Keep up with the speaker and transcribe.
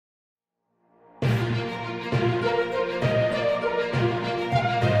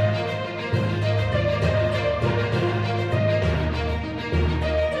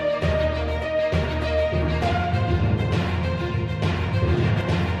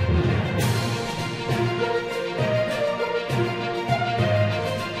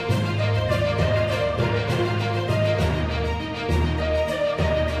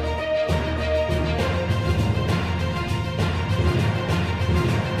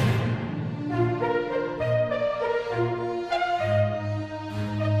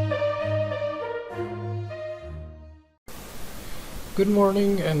Good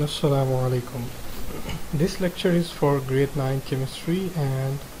morning and Assalamu alaikum. This lecture is for grade 9 chemistry,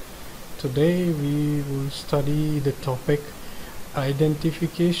 and today we will study the topic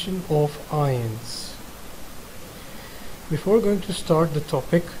identification of ions. Before going to start the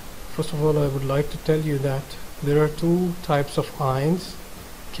topic, first of all I would like to tell you that there are two types of ions,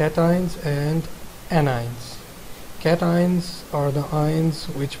 cations and anions. Cations are the ions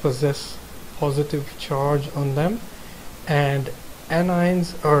which possess positive charge on them, and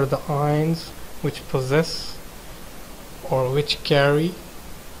anions are the ions which possess or which carry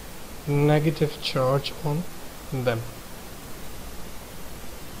negative charge on them.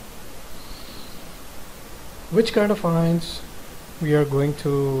 Which kind of ions we are going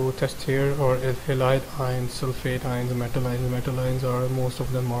to test here are halide ions, sulfate ions, metal ions. Metal ions are, most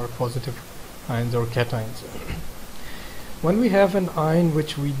of them are positive ions or cations. When we have an ion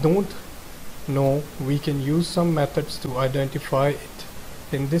which we don't know, we can use some methods to identify it.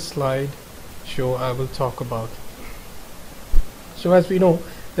 In this slide show I will talk about. So as we know,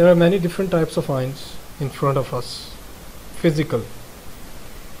 there are many different types of ions in front of us, physical,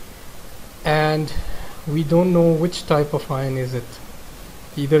 and we don't know which type of ion is it.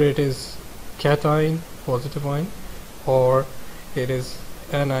 Either it is cation, positive ion, or it is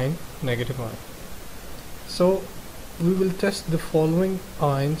anion, negative ion. So we will test the following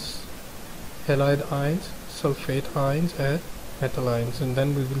ions: halide ions, sulfate ions, and metal ions, and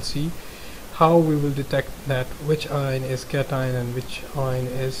then we will see how we will detect that which ion is cation and which ion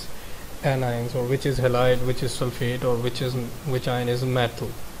is anions, or which is halide, which is sulfate, or which ion is metal.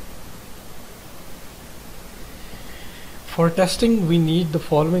 For testing we need the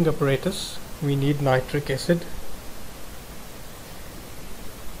following apparatus. We need nitric acid.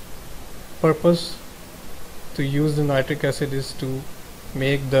 Purpose to use the nitric acid is to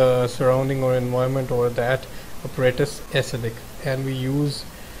make the surrounding or environment or that apparatus acidic, and we use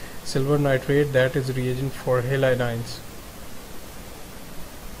silver nitrate, that is reagent for halide ions.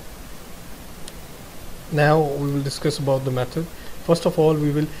 Now we will discuss about the method. First of all,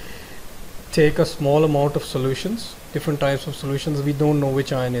 we will take a small amount of solutions, different types of solutions, we don't know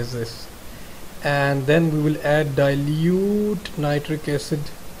which ion is this, and then we will add dilute nitric acid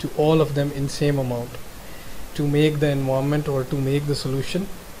to all of them in same amount to make the environment or to make the solution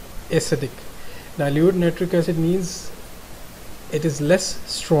acidic. Dilute nitric acid means it is less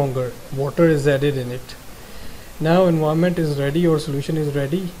stronger, water is added in it. Now environment is ready or solution is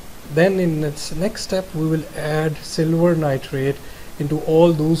ready. Then in its next step we will add silver nitrate into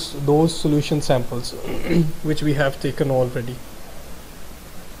all those solution samples which we have taken already.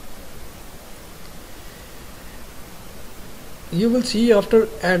 You will see after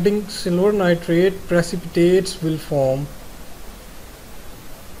adding silver nitrate, precipitates will form.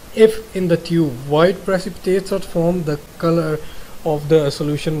 If in the tube white precipitates are formed, the color of the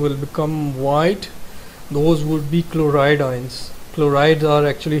solution will become white. Those would be chloride ions. Chlorides are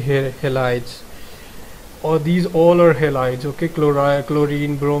actually halides, or these all are halides. Okay, chloride,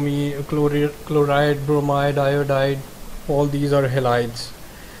 chlorine, bromine, chloride, bromide, iodide, all these are halides.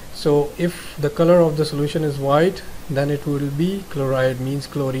 So if the color of the solution is white, then it will be chloride, means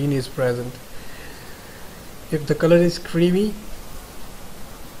chlorine is present. If the color is creamy,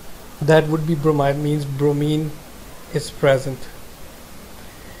 that would be bromide, means bromine is present.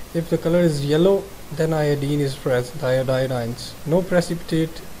 If the color is yellow, then iodine is present, iodide ions. No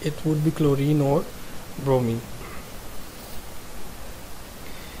precipitate, it would be chlorine or bromine.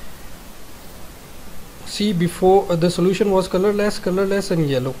 See, before the solution was colorless and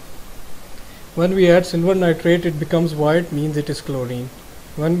yellow. When we add silver nitrate, it becomes white, means it is chlorine.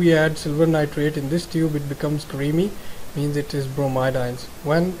 When we add silver nitrate in this tube, it becomes creamy, means it is bromide ions.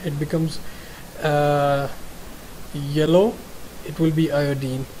 When it becomes yellow, it will be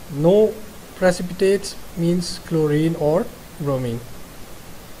iodine. No precipitates means chlorine or bromine.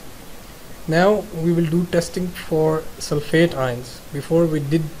 Now we will do testing for sulfate ions. Before we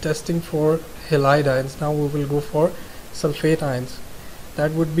did testing for halide ions, now we will go for sulfate ions.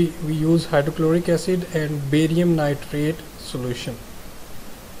 That would be, we use hydrochloric acid and barium nitrate solution.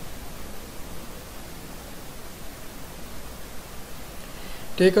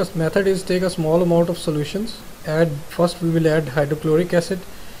 Take a small amount of solutions. First we will add hydrochloric acid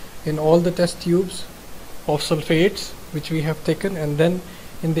in all the test tubes of sulfates which we have taken, and then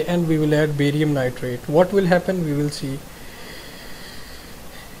in the end we will add barium nitrate. What will happen, we will see.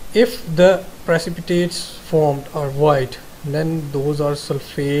 If the precipitates formed are white, then those are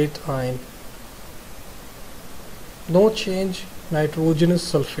sulfate ion. No change, nitrogenous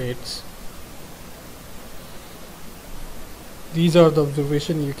sulfates. These are the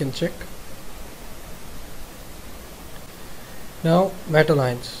observation you can check. Now metal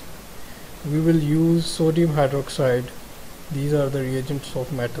ions. We will use sodium hydroxide. These are the reagents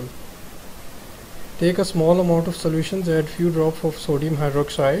of metal. Take a small amount of solutions, add few drops of sodium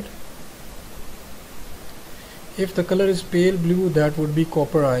hydroxide. If the color is pale blue, that would be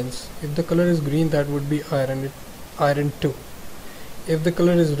copper ions. If the color is green, that would be iron 2. If the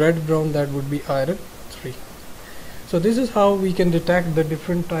color is red brown, that would be iron 3. So this is how we can detect the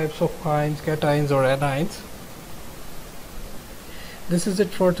different types of ions, cations or anions. This is it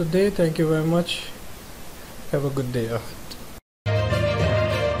for today. Thank you very much. Have a good day ahead.